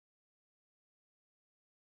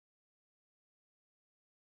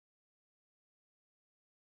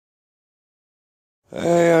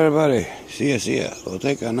Hey everybody, see ya. We'll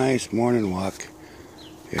take a nice morning walk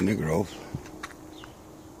in the grove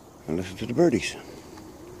and listen to the birdies.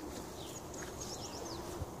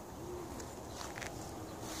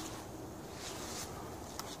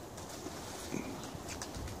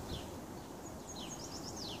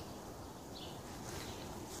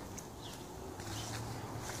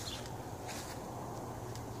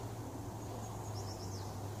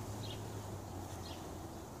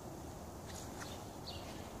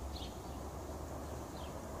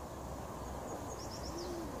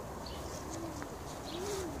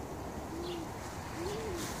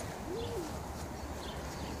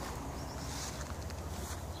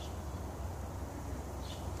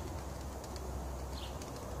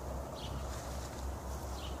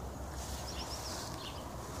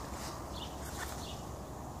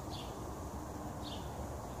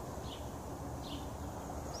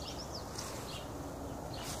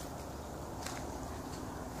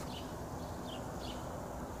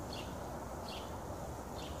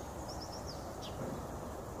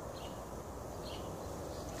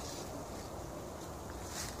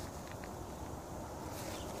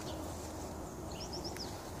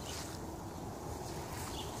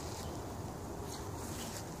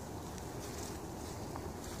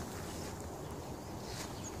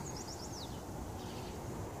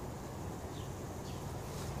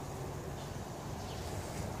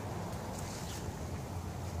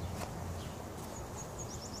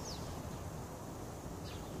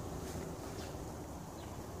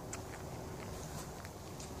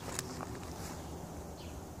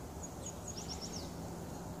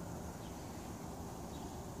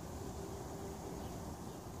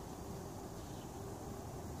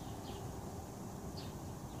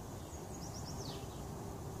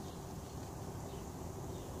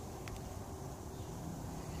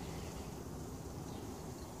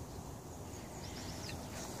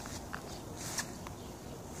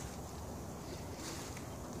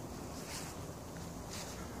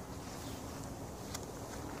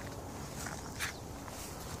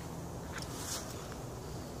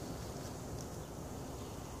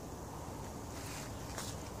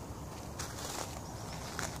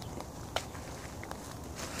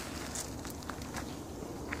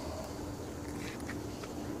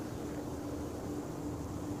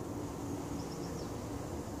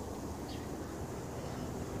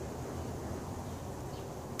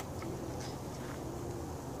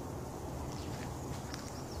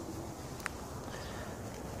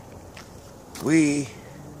 We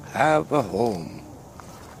have a home.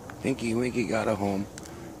 Pinky Winky got a home,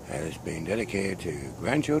 and it's being dedicated to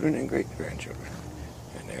grandchildren and great-grandchildren.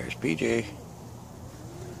 And there's PJ.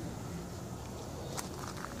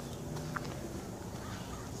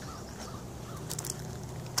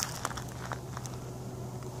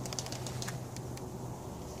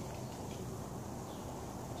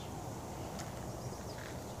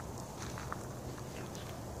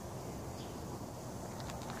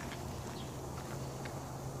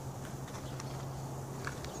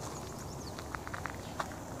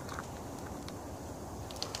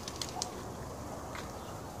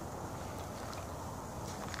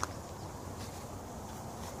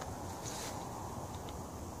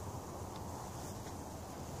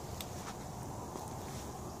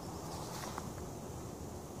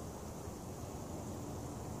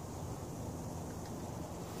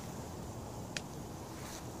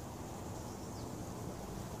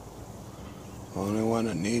 Only one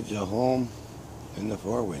that needs a home in the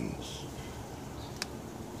Four Winds.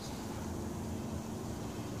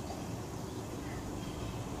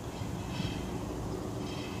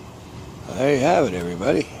 There you have it,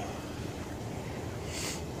 everybody.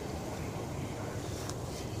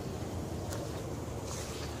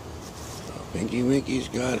 Pinky Winky's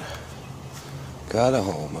got a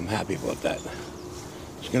home. I'm happy about that.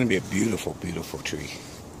 It's going to be a beautiful, beautiful tree.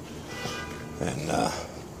 And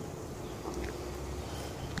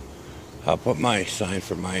I'll put my sign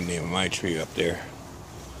for my name and my tree up there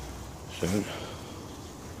soon.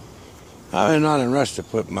 I'm not in a rush to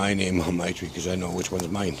put my name on my tree because I know which one's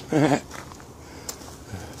mine. I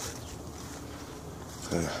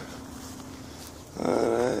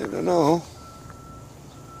don't know.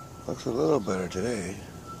 Looks a little better today.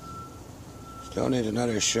 Still needs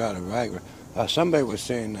another shot of Viagra. Somebody was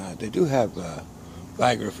saying they do have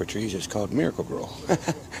Viagra for trees. It's called Miracle Grow.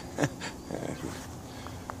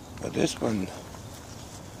 But this one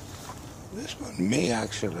may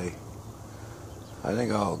actually, I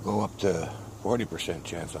think I'll go up to 40%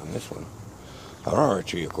 chance on this one. Our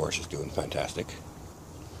tree, of course, is doing fantastic.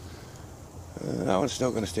 That one's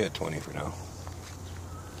still going to stay at 20 for now.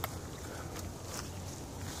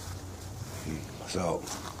 So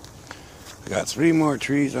I got 3 more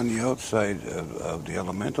trees on the outside of the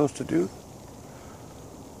elementals to do.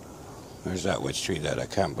 There's that witch tree that I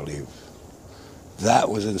can't believe that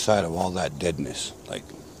was inside of all that deadness. Like,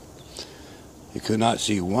 you could not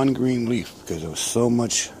see one green leaf because there was so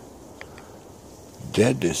much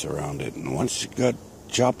deadness around it. And once you got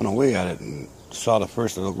chopping away at it and saw the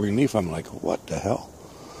first little green leaf, I'm like, what the hell?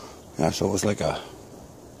 Yeah, so it was like a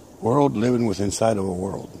world living with inside of a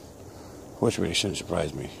world, which really shouldn't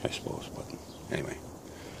surprise me, I suppose. But anyway,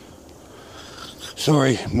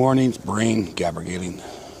 sorry, morning's brain gabbergating.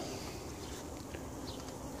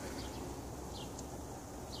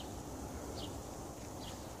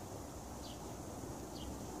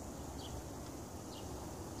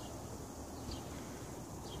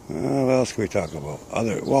 What else can we talk about?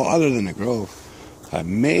 Other than the grove, I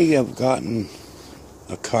may have gotten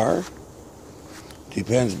a car.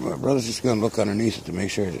 Depends. My brother's just going to look underneath it to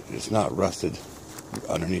make sure it's not rusted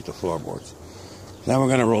underneath the floorboards. Now we're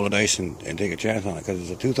going to roll the dice and take a chance on it because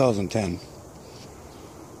it's a 2010.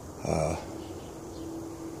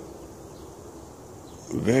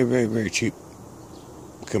 Very, very, very cheap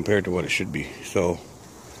compared to what it should be. So,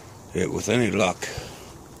 with any luck,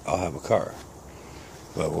 I'll have a car.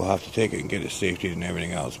 But we'll have to take it and get it safety and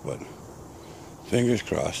everything else. But fingers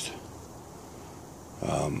crossed.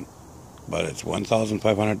 But it's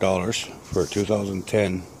 $1,500 for a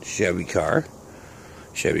 2010 Chevy car,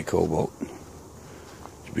 Chevy Cobalt.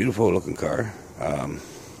 It's a beautiful looking car. A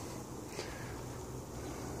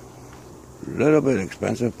little bit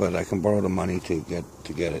expensive, but I can borrow the money to get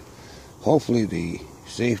it. Hopefully the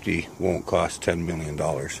safety won't cost $10 million.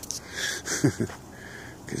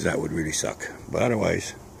 Because that would really suck. But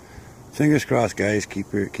otherwise, fingers crossed, guys.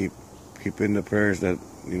 Keep in the prayers that,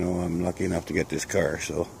 you know, I'm lucky enough to get this car,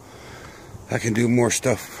 so I can do more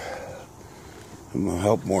stuff and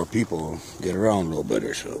help more people get around a little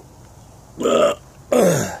better. So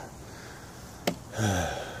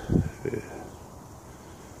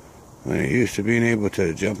when you're used to being able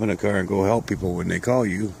to jump in a car and go help people when they call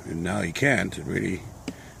you, and now you can't, it really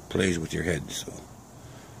plays with your head. So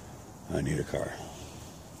I need a car.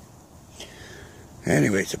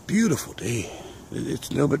 Anyway, it's a beautiful day. It's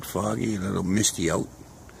a little bit foggy, a little misty out,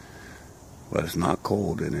 but it's not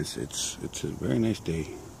cold, and it's a very nice day.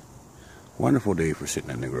 Wonderful day for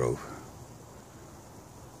sitting in the grove.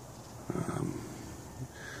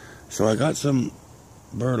 So I got some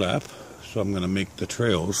burlap, so I'm going to make the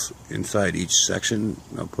trails inside each section.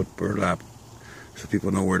 I'll put burlap so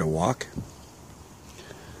people know where to walk.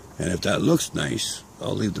 And if that looks nice,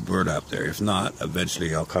 I'll leave the burlap there. If not,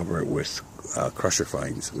 eventually I'll cover it with crusher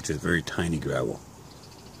fines, which is very tiny gravel,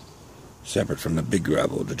 separate from the big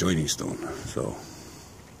gravel, the joining stone. So,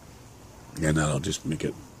 and that'll just make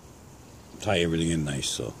it, tie everything in nice.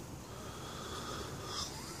 So,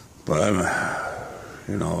 but I'm,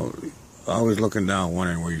 you know, always looking down,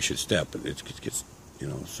 wondering where you should step. But it gets, you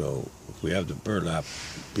know. So if we have the burlap,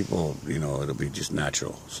 people, you know, it'll be just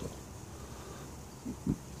natural. So,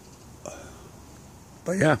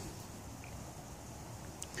 but yeah.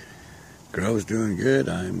 Grove's doing good.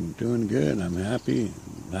 I'm doing good. I'm happy.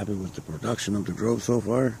 I'm happy with the production of the grove so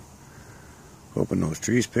far. Hoping those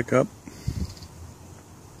trees pick up.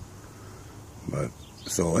 But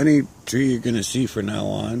so any tree you're going to see from now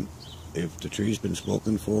on, if the tree's been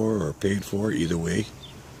spoken for or paid for, either way,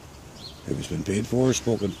 if it's been paid for or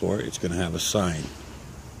spoken for, it's going to have a sign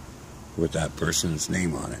with that person's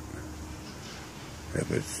name on it. If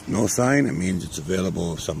it's no sign, it means it's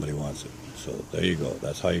available if somebody wants it. So there you go.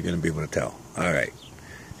 That's how you're going to be able to tell. All right.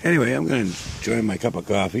 Anyway, I'm going to enjoy my cup of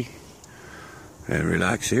coffee and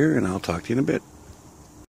relax here, and I'll talk to you in a bit.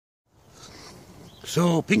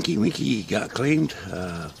 So Pinky Winky got claimed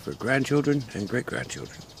for grandchildren and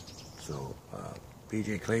great-grandchildren. So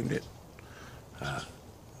PJ claimed it.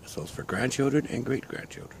 So it's for grandchildren and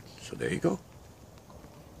great-grandchildren. So there you go.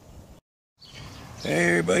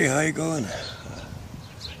 Hey everybody, how you going?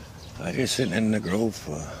 I just sitting in the grove.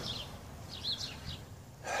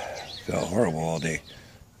 Felt horrible all day.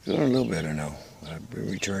 Feeling a little better now. I've been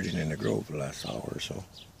recharging in the grove for the last hour or so.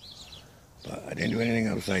 But I didn't do anything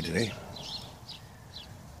outside today.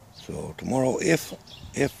 So tomorrow, if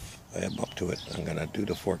I am up to it, I'm going to do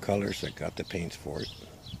the 4 colors. I got the paints for it.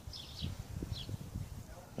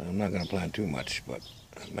 I'm not going to plan too much, but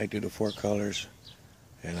I might do the 4 colors.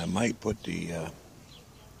 And I might put the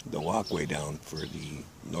walkway down for the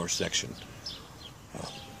north section.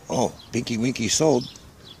 Oh, Pinky Winky sold.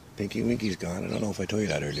 Pinky Winky's gone. I don't know if I told you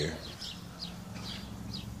that earlier.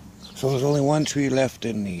 So there's only 1 tree left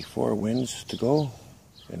in the 4 winds to go.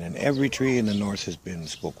 And then every tree in the north has been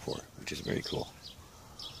spoke for, which is very cool.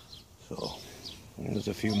 So And there's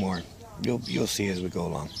a few more. You'll see as we go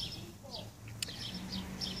along.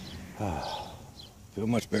 Feel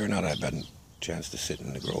much better now that I've had a chance to sit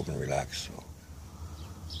in the grove and relax.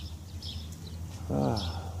 So.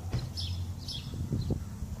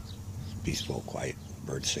 Peaceful, quiet,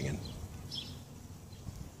 birds singing.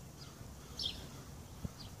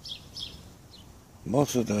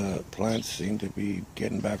 Most of the plants seem to be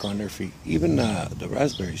getting back on their feet. Even the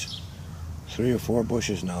raspberries. 3 or 4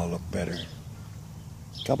 bushes now look better.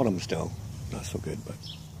 A couple of them still not so good, but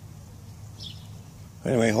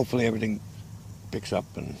anyway, hopefully everything picks up.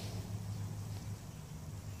 And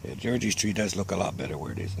yeah, Georgie's tree does look a lot better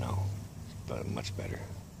where it is now, but much better,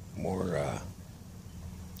 more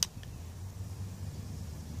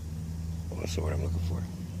what's the word I'm looking for?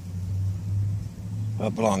 Well,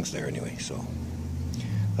 it belongs there anyway. So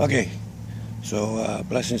okay, so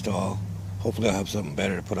blessings to all. Hopefully I'll have something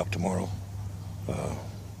better to put up tomorrow.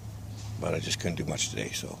 But I just couldn't do much today,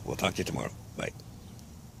 so we'll talk to you tomorrow. Bye.